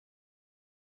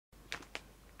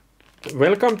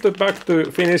Welcome back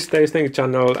to Finnish Tasting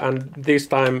Channel, and this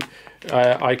time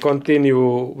I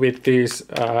continue with these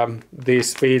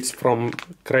sweets from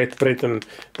Great Britain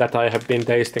that I have been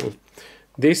tasting.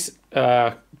 This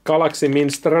Galaxy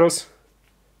Minstrels,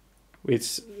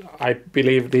 which I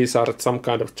believe these are some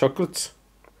kind of chocolates.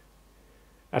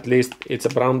 At least it's a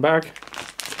brown bag.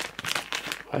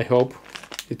 I hope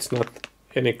it's not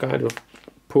any kind of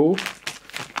poo,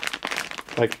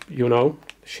 like, you know,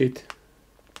 shit.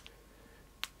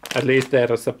 At least there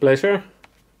is a pleasure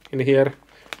in here,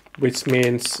 which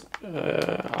means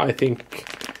I think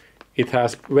it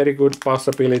has very good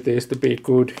possibilities to be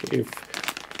good if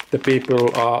the people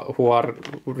who are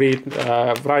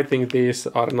writing these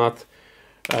are not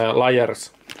liars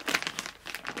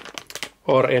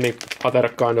or any other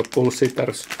kind of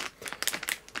bullshitters.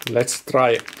 Let's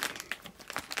try.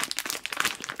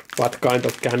 What kind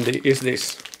of candy is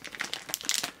this?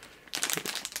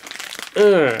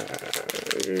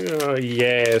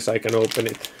 Yes, I can open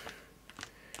it.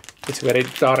 It's very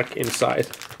dark inside.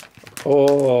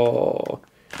 Oh,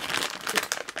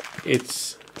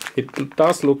 it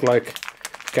does look like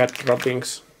cat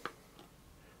droppings.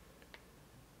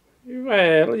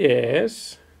 Well,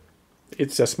 yes.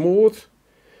 It's a smooth,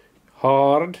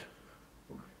 hard,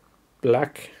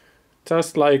 black,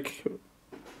 just like,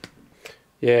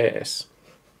 yes.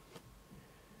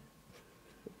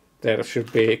 There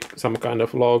should be some kind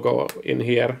of logo in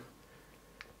here.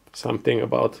 Something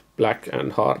about black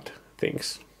and hard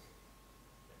things.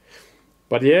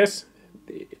 But yes,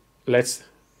 let's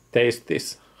taste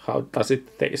this. How does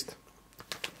it taste?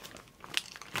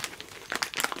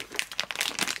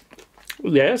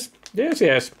 Yes.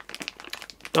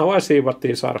 Now I see what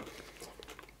these are.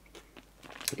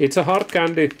 It's a hard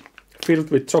candy filled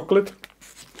with chocolate.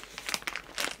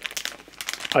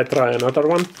 I try another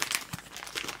one.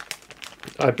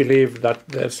 I believe that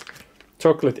there's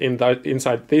chocolate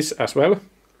inside this as well.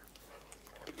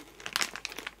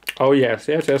 Oh yes,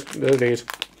 there is.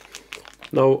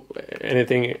 No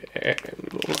anything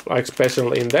like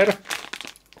special in there.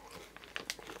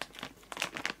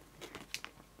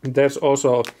 There's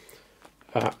also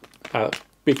a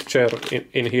picture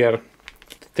in here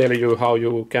to tell you how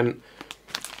you can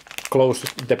close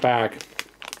the bag.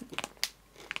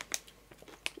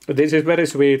 This is very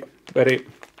sweet, very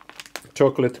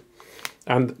chocolate,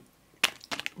 and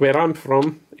where I'm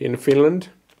from in Finland,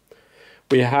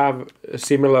 we have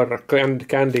similar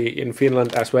candy in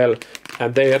Finland as well,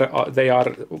 and they are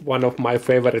one of my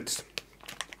favorites.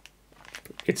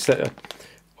 It's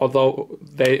although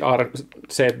they are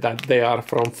said that they are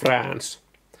from France,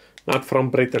 not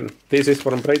from Britain. This is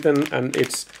from Britain, and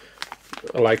it's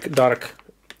like dark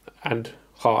and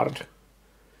hard,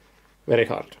 very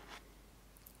hard,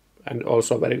 and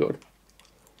also very good.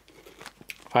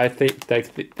 I think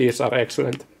these are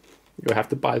excellent. You have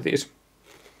to buy these.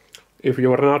 If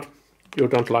you are not, you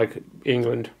don't like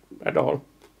England at all,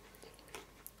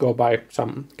 go buy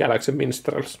some Galaxy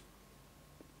Minstrels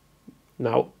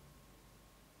now.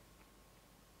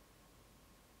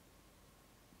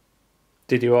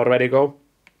 Did you already go?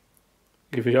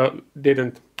 If you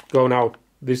didn't go now,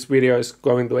 this video is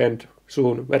going to end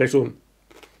soon, very soon.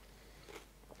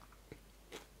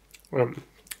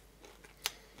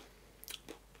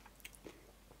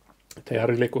 They are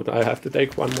really good. I have to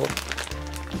take one more.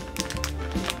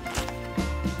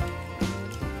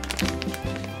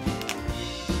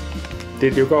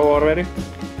 Did you go already?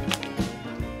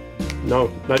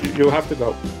 No, you have to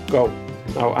go. Go.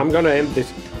 Now I'm gonna end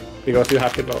this because you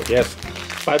have to go. Yes.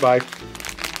 Bye bye.